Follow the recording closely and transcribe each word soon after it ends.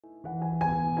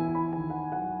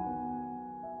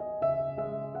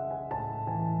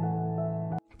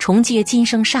重结今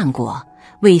生善果，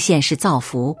为现世造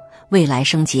福，为来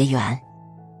生结缘。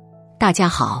大家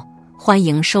好，欢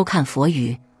迎收看佛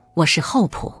语，我是厚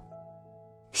朴。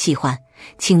喜欢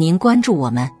请您关注我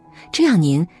们，这样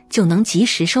您就能及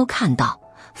时收看到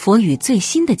佛语最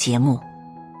新的节目。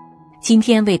今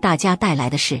天为大家带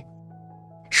来的是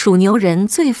属牛人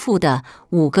最富的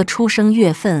5个出生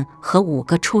月份和5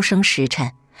个出生时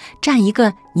辰，占一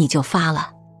个你就发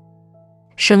了。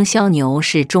生肖牛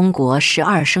是中国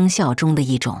12生肖中的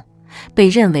一种，被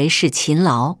认为是勤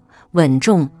劳、稳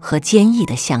重和坚毅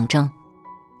的象征。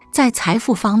在财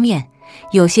富方面，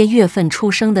有些月份出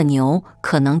生的牛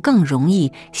可能更容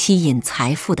易吸引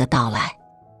财富的到来。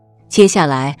接下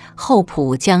来，厚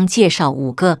朴将介绍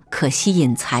5个可吸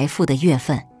引财富的月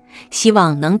份，希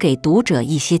望能给读者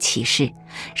一些启示，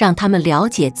让他们了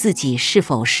解自己是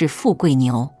否是富贵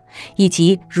牛，以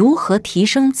及如何提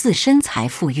升自身财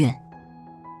富运。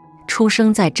出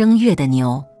生在正月的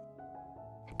牛，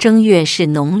正月是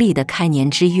农历的开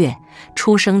年之月，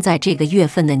出生在这个月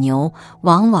份的牛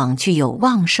往往具有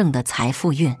旺盛的财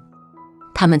富运。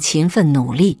他们勤奋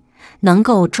努力，能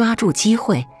够抓住机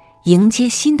会，迎接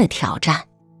新的挑战。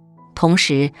同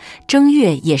时，正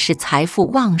月也是财富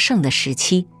旺盛的时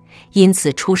期，因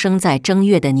此出生在正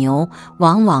月的牛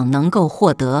往往能够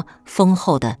获得丰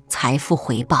厚的财富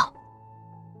回报。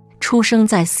出生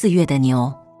在4月的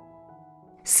牛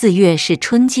，4月是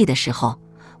春季的时候，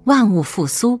万物复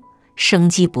苏，生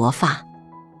机勃发。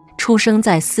出生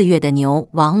在4月的牛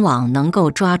往往能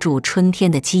够抓住春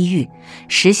天的机遇，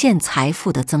实现财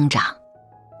富的增长。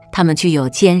他们具有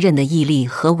坚韧的毅力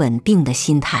和稳定的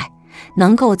心态，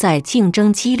能够在竞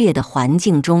争激烈的环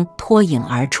境中脱颖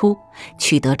而出，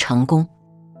取得成功。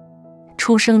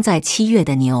出生在7月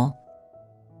的牛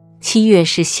，7月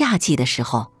是夏季的时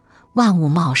候，万物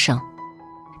茂盛。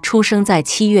出生在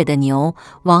7月的牛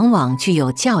往往具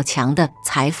有较强的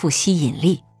财富吸引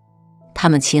力。他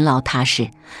们勤劳踏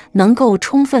实，能够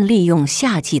充分利用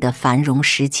夏季的繁荣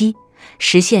时机，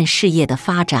实现事业的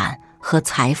发展和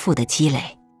财富的积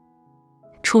累。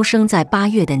出生在8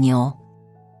月的牛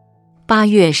，8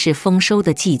月是丰收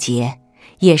的季节，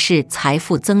也是财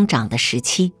富增长的时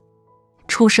期。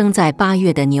出生在8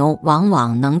月的牛往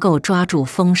往能够抓住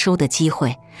丰收的机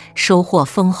会，收获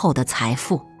丰厚的财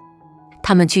富。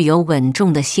他们具有稳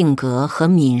重的性格和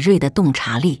敏锐的洞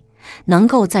察力，能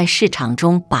够在市场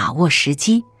中把握时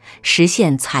机，实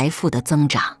现财富的增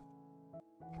长。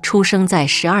出生在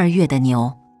12月的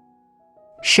牛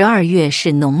，12月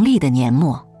是农历的年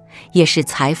末，也是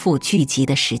财富聚集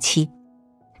的时期。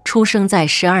出生在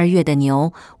12月的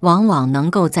牛往往能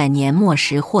够在年末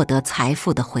时获得财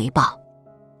富的回报。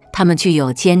他们具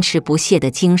有坚持不懈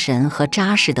的精神和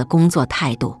扎实的工作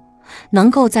态度，能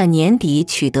够在年底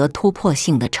取得突破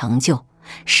性的成就，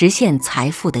实现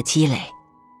财富的积累。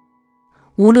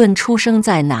无论出生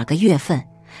在哪个月份，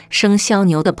生肖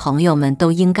牛的朋友们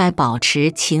都应该保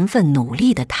持勤奋努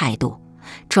力的态度，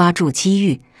抓住机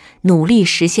遇，努力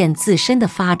实现自身的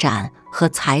发展和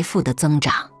财富的增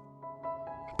长。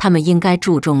他们应该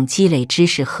注重积累知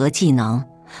识和技能，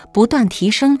不断提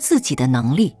升自己的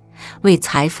能力，为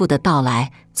财富的到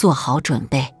来做好准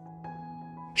备。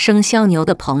生肖牛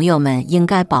的朋友们应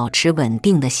该保持稳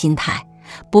定的心态，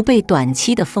不被短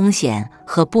期的风险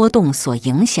和波动所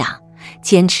影响，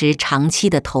坚持长期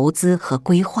的投资和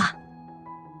规划。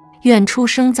愿出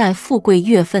生在富贵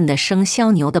月份的生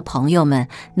肖牛的朋友们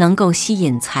能够吸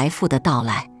引财富的到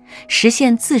来，实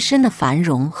现自身的繁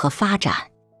荣和发展。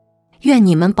愿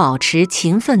你们保持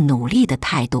勤奋努力的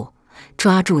态度，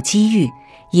抓住机遇，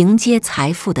迎接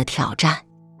财富的挑战。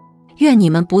愿你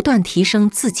们不断提升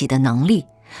自己的能力，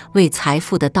为财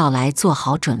富的到来做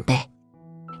好准备。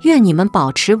愿你们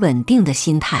保持稳定的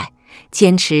心态，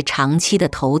坚持长期的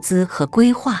投资和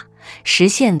规划，实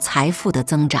现财富的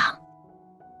增长。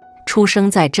出生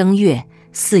在正月、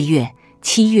4月、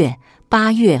7月、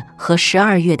8月和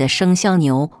12月的生肖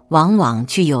牛往往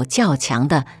具有较强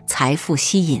的财富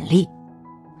吸引力。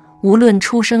无论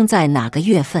出生在哪个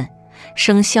月份，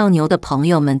生肖牛的朋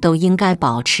友们都应该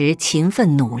保持勤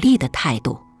奋努力的态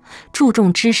度，注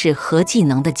重知识和技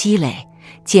能的积累，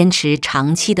坚持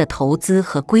长期的投资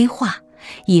和规划，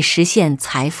以实现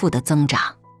财富的增长。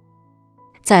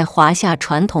在华夏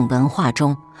传统文化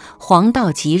中，黄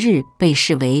道吉日被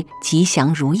视为吉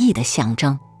祥如意的象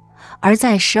征，而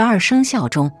在12生肖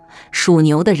中，属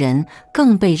牛的人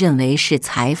更被认为是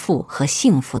财富和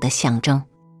幸福的象征。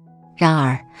然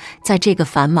而，在这个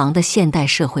繁忙的现代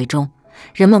社会中，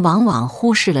人们往往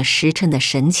忽视了时辰的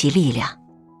神奇力量。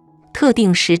特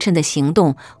定时辰的行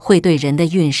动会对人的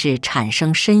运势产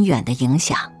生深远的影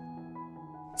响。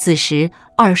子时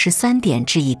23点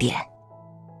至1点，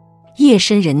夜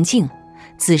深人静，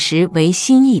子时为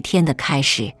新一天的开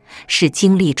始，是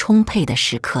精力充沛的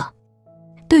时刻。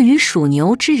对于属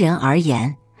牛之人而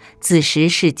言，子时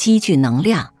是积聚能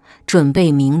量，准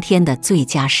备明天的最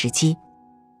佳时机。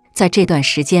在这段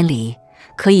时间里，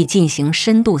可以进行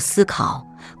深度思考，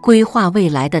规划未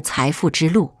来的财富之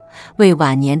路，为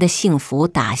晚年的幸福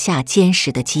打下坚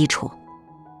实的基础。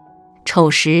丑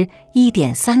时1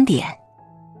点3点，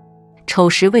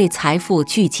丑时为财富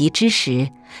聚集之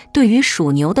时，对于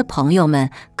属牛的朋友们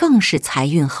更是财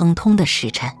运亨通的时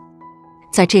辰。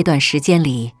在这段时间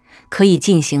里，可以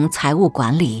进行财务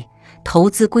管理、投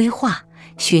资规划，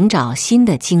寻找新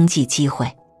的经济机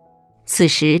会。此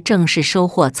时正是收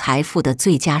获财富的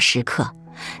最佳时刻，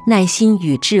耐心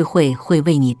与智慧会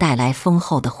为你带来丰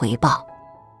厚的回报。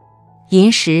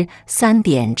寅时3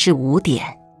点至5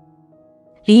点，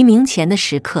黎明前的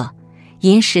时刻，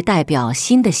寅时代表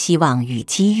新的希望与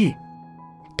机遇。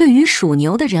对于属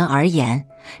牛的人而言，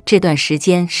这段时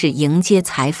间是迎接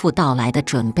财富到来的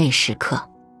准备时刻，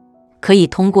可以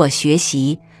通过学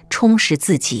习充实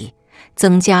自己，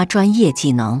增加专业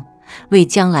技能，为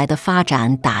将来的发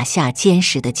展打下坚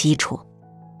实的基础。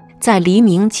在黎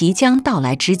明即将到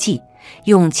来之际，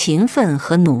用勤奋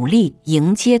和努力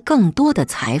迎接更多的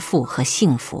财富和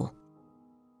幸福。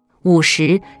午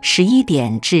时11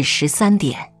点至13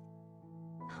点，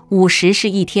午时是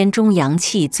一天中阳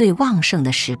气最旺盛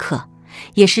的时刻，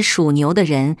也是属牛的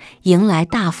人迎来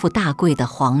大富大贵的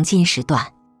黄金时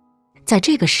段。在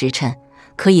这个时辰，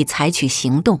可以采取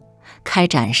行动，开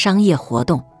展商业活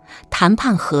动，谈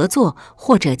判合作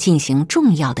或者进行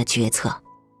重要的决策。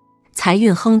财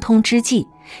运亨通之际，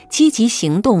积极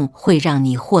行动会让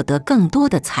你获得更多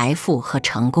的财富和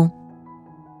成功。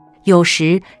酉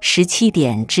时17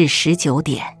点至19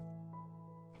点，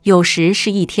酉时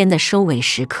是一天的收尾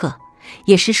时刻，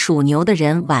也是属牛的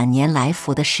人晚年来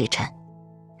福的时辰。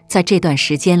在这段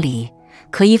时间里，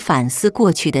可以反思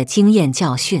过去的经验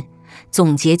教训，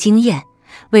总结经验，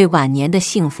为晚年的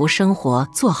幸福生活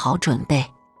做好准备。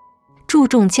注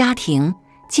重家庭、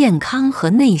健康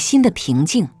和内心的平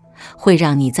静，会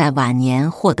让你在晚年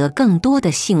获得更多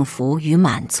的幸福与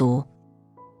满足。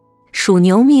属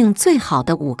牛命最好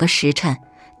的5个时辰，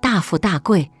大富大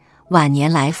贵，晚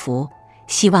年来福，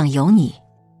希望有你。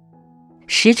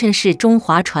时辰是中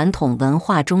华传统文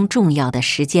化中重要的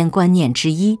时间观念之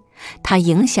一，它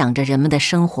影响着人们的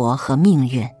生活和命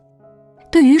运。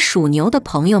对于属牛的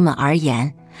朋友们而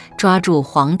言，抓住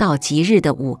黄道吉日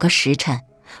的5个时辰，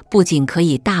不仅可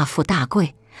以大富大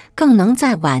贵，更能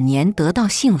在晚年得到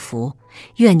幸福。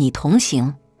愿你同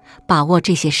行，把握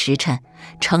这些时辰，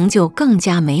成就更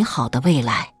加美好的未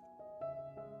来。